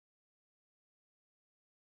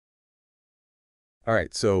All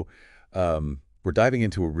right, so we're diving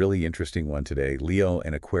into a really interesting one today, Leo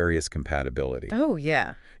and Aquarius compatibility. Oh,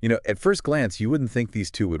 yeah. At first glance, you wouldn't think these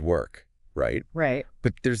two would work, right? Right.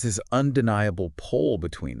 But there's this undeniable pull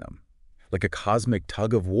between them, like a cosmic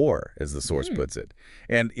tug of war, as the source Mm. puts it.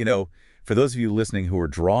 And, for those of you listening who are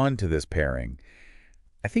drawn to this pairing,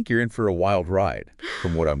 I think you're in for a wild ride,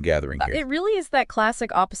 from what I'm gathering here. It really is that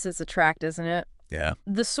classic opposites attract, isn't it? Yeah,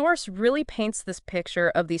 The source really paints this picture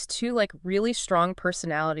of these two, like, really strong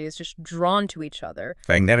personalities just drawn to each other.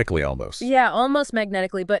 magnetically almost. Yeah, almost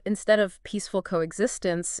magnetically, but instead of peaceful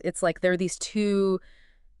coexistence, it's like they're these two,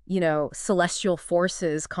 celestial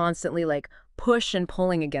forces constantly, like, push and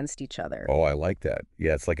pulling against each other. Oh, I like that.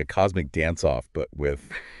 Yeah, it's like a cosmic dance-off, but with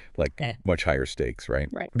like Eh. much higher stakes, right?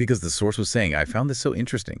 Right. Because the source was saying, I found this so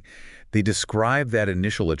interesting. They describe that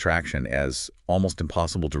initial attraction as almost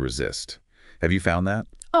impossible to resist. Have you found that?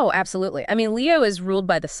 Oh, absolutely. I mean, Leo is ruled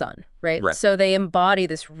by the sun, right? Right. So they embody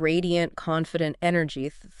this radiant, confident energy.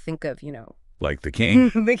 Think of, Like the king?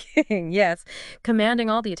 the king, yes,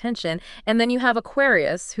 commanding all the attention. And then you have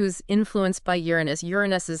Aquarius, who's influenced by Uranus.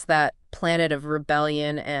 Uranus is that planet of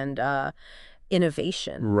rebellion and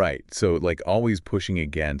innovation, Right. So like always pushing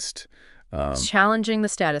against, challenging the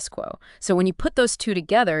status quo. So when you put those two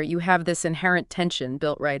together, you have this inherent tension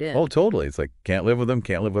built right in. oh, totally. It's like, can't live with him,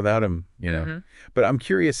 can't live without him. Mhm. But I'm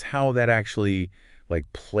curious how that actually like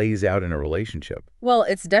plays out in a relationship. Well,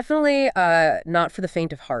 it's definitely not for the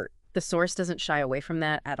faint of heart. The source doesn't shy away from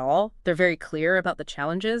that at all. They're very clear about the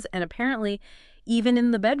challenges, and apparently, even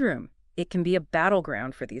in the bedroom, it can be a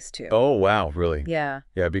battleground for these two. Oh, wow, really? Yeah.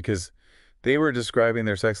 Yeah, because they were describing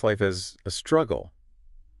their sex life as a struggle.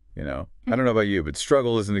 I don't know about you, but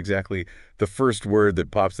struggle isn't exactly the first word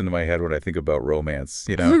that pops into my head when I think about romance.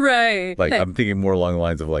 Right. Like I'm thinking more along the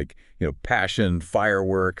lines of like, passion,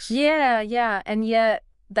 fireworks. Yeah, yeah. And yet,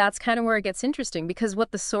 that's kind of where it gets interesting because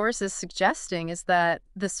what the source is suggesting is that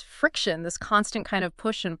this friction, this constant kind of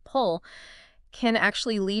push and pull, can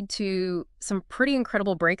actually lead to some pretty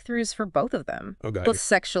incredible breakthroughs for both of them, Oh, God. both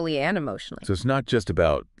sexually and emotionally. So it's not just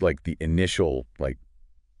about like the initial like,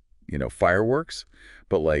 fireworks,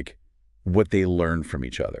 but like what they learn from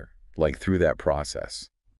each other, like through that process.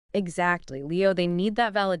 Exactly. Leo, they need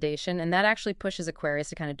that validation, and that actually pushes Aquarius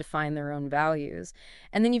to kind of define their own values.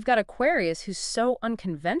 And then you've got Aquarius, who's so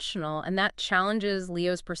unconventional, and that challenges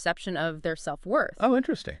Leo's perception of their self-worth. Oh,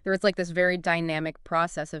 interesting. There's like this very dynamic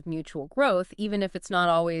process of mutual growth, even if it's not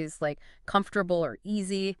always like comfortable or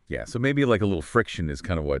easy. Yeah. So maybe like a little friction is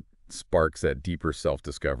kind of what sparks that deeper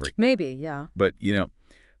self-discovery. Maybe, yeah. But,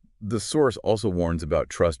 the source also warns about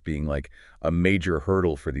trust being like a major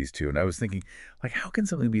hurdle for these two. And I was thinking, like, how can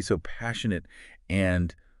something be so passionate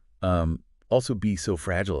and also be so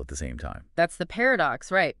fragile at the same time? That's the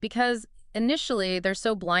paradox, right? Because initially they're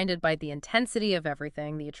so blinded by the intensity of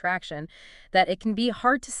everything, the attraction, that it can be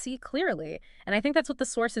hard to see clearly. And I think that's what the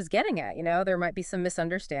source is getting at. There might be some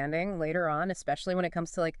misunderstanding later on, especially when it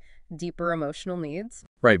comes to like deeper emotional needs.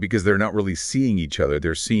 Right, because they're not really seeing each other.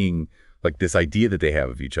 They're seeing like this idea that they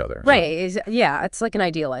have of each other. Right. Yeah, it's like an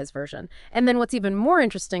idealized version. And then what's even more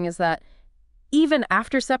interesting is that even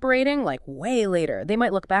after separating, like way later, they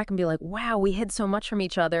might look back and be like, wow, we hid so much from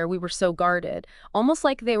each other. We were so guarded. Almost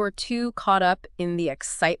like they were too caught up in the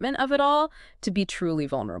excitement of it all to be truly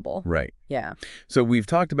vulnerable. Right. Yeah. So we've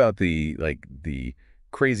talked about the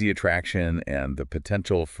crazy attraction and the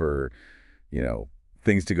potential for,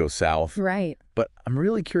 things to go south. Right. But I'm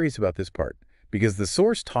really curious about this part because the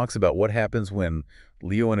source talks about what happens when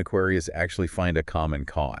Leo and Aquarius actually find a common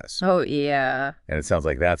cause. Oh, yeah. And it sounds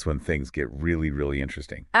like that's when things get really, really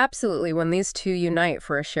interesting. Absolutely. When these two unite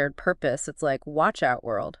for a shared purpose, it's like, watch out,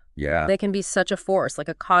 world. Yeah, They can be such a force, like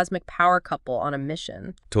a cosmic power couple on a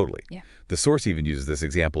mission. totally. Yeah. The source even uses this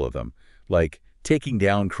example of them, like taking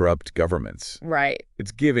down corrupt governments. Right.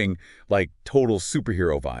 It's giving like total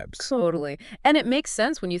superhero vibes. Totally. And it makes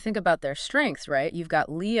sense when you think about their strengths, right? You've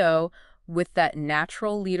got Leo with that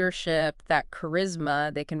natural leadership, that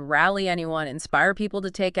charisma. They can rally anyone, inspire people to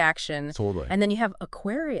take action. Totally. And then you have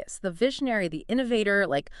Aquarius, the visionary, the innovator,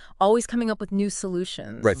 like always coming up with new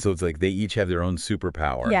solutions. Right, so it's like they each have their own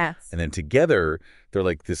superpower. Yes. And then together, they're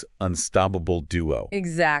like this unstoppable duo.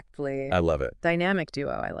 Exactly. I love it. Dynamic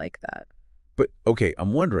duo. I like that. But, okay,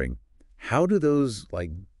 I'm wondering, how do those,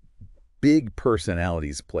 like, big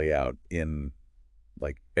personalities play out in,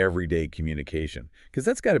 like, everyday communication? Because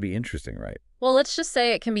that's got to be interesting, right? Well, let's just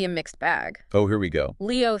say it can be a mixed bag. Oh, here we go.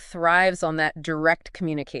 Leo thrives on that direct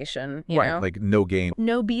communication, you know? Like, no game.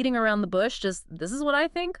 No beating around the bush, just this is what I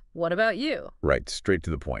think. What about you? Right, straight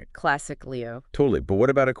to the point. Classic Leo. Totally. But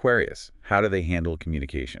what about Aquarius? How do they handle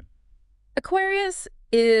communication? Aquarius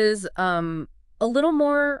is A little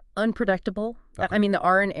more unpredictable. Okay. I mean, the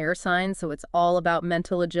R and air signs, so it's all about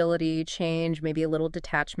mental agility, change, maybe a little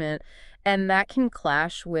detachment. And that can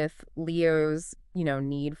clash with Leo's,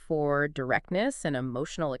 need for directness and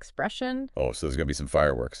emotional expression. Oh, so there's going to be some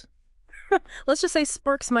fireworks. Let's just say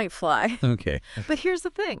sparks might fly. Okay. But here's the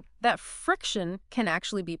thing, that friction can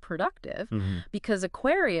actually be productive because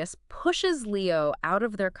Aquarius pushes Leo out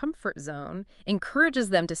of their comfort zone,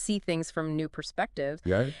 encourages them to see things from new perspectives.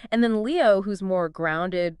 Yeah. And then Leo, who's more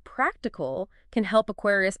grounded, practical, can help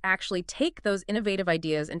Aquarius actually take those innovative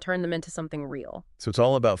ideas and turn them into something real. So it's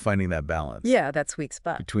all about finding that balance. Yeah, that sweet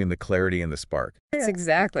spot. Between the clarity and the spark. That's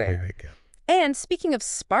exactly. There you go. And speaking of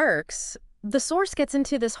sparks, the source gets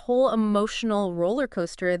into this whole emotional roller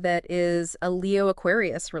coaster that is a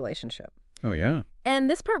Leo-Aquarius relationship. Oh, yeah. And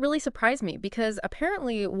this part really surprised me because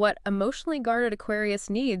apparently what emotionally guarded Aquarius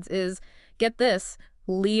needs is, get this,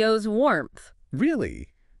 Leo's warmth. Really?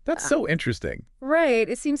 That's so interesting. Right.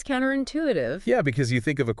 It seems counterintuitive. Yeah, because you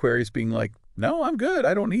think of Aquarius being like, no, I'm good.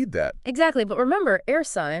 I don't need that. Exactly. But remember, air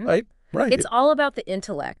sign. Right. It's all about the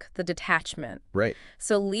intellect, the detachment. Right.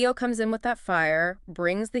 So Leo comes in with that fire,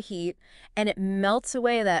 brings the heat, and it melts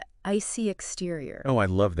away that icy exterior. Oh, I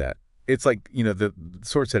love that. It's like, the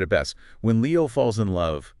Sword said it best. When Leo falls in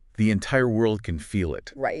love, the entire world can feel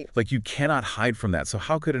it. Right. Like you cannot hide from that. So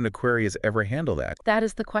how could an Aquarius ever handle that? That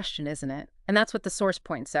is the question, isn't it? And that's what the source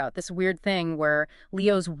points out, this weird thing where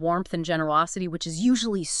Leo's warmth and generosity, which is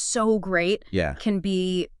usually so great, Yeah. can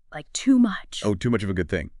be like too much. Oh, too much of a good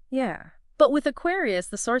thing. Yeah. But with Aquarius,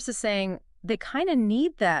 the source is saying they kind of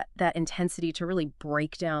need that intensity to really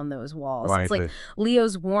break down those walls. Right. It's like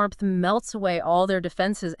Leo's warmth melts away all their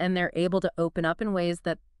defenses and they're able to open up in ways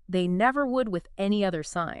that they never would with any other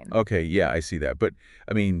sign. Okay, yeah, I see that. But,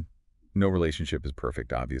 I mean, no relationship is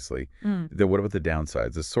perfect, obviously. What about the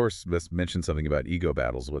downsides? The source mentioned something about ego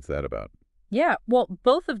battles. What's that about? Yeah, well,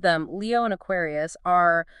 both of them, Leo and Aquarius,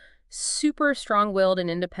 are super strong-willed and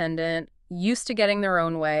independent, used to getting their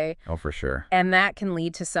own way. Oh, for sure. And that can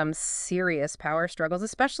lead to some serious power struggles,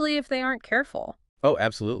 especially if they aren't careful. Oh,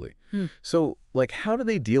 absolutely. So, how do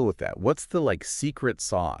they deal with that? What's the, secret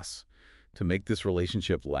sauce to make this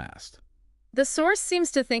relationship last? The source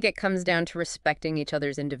seems to think it comes down to respecting each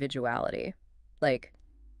other's individuality.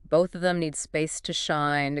 Both of them need space to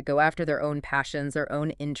shine, to go after their own passions, their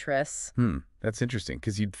own interests. That's interesting,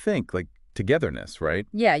 because you'd think, togetherness, right?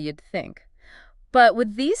 Yeah, you'd think. But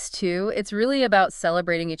with these two, it's really about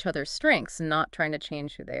celebrating each other's strengths and not trying to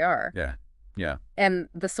change who they are. Yeah, yeah. And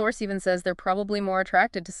the source even says they're probably more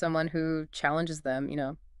attracted to someone who challenges them,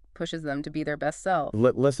 pushes them to be their best self.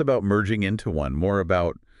 Less about merging into one, more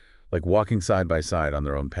about, walking side by side on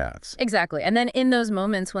their own paths. Exactly. And then in those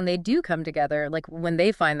moments when they do come together, when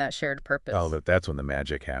they find that shared purpose. Oh, that's when the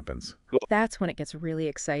magic happens. That's when it gets really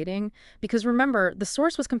exciting. Because remember, the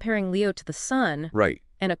source was comparing Leo to the sun. Right.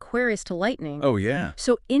 And Aquarius to lightning. Oh, yeah.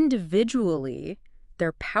 So individually,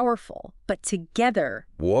 they're powerful. But together,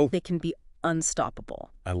 Whoa. they can be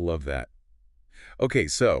unstoppable. I love that. Okay,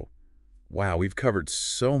 so, wow, we've covered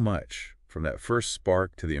so much from that first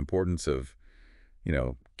spark to the importance of,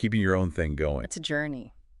 keeping your own thing going. It's a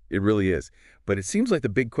journey. It really is. But it seems like the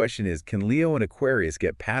big question is, can Leo and Aquarius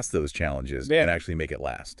get past those challenges and actually make it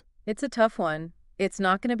last? It's a tough one. It's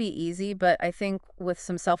not going to be easy, but I think with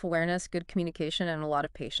some self-awareness, good communication, and a lot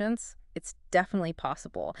of patience, it's definitely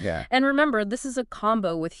possible. Yeah. And remember, this is a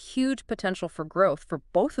combo with huge potential for growth for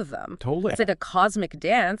both of them. Totally. It's like a cosmic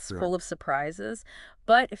dance full of surprises.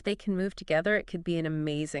 But if they can move together, it could be an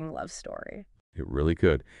amazing love story. It really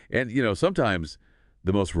could. And, sometimes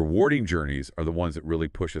the most rewarding journeys are the ones that really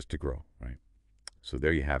push us to grow, right? So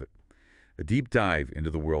there you have it. A deep dive into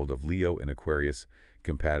the world of Leo and Aquarius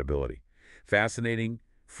compatibility. Fascinating,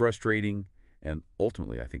 frustrating, and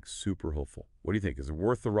ultimately, I think, super hopeful. What do you think? Is it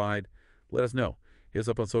worth the ride? Let us know. Hit us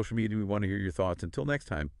up on social media. We want to hear your thoughts. Until next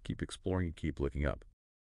time, keep exploring and keep looking up.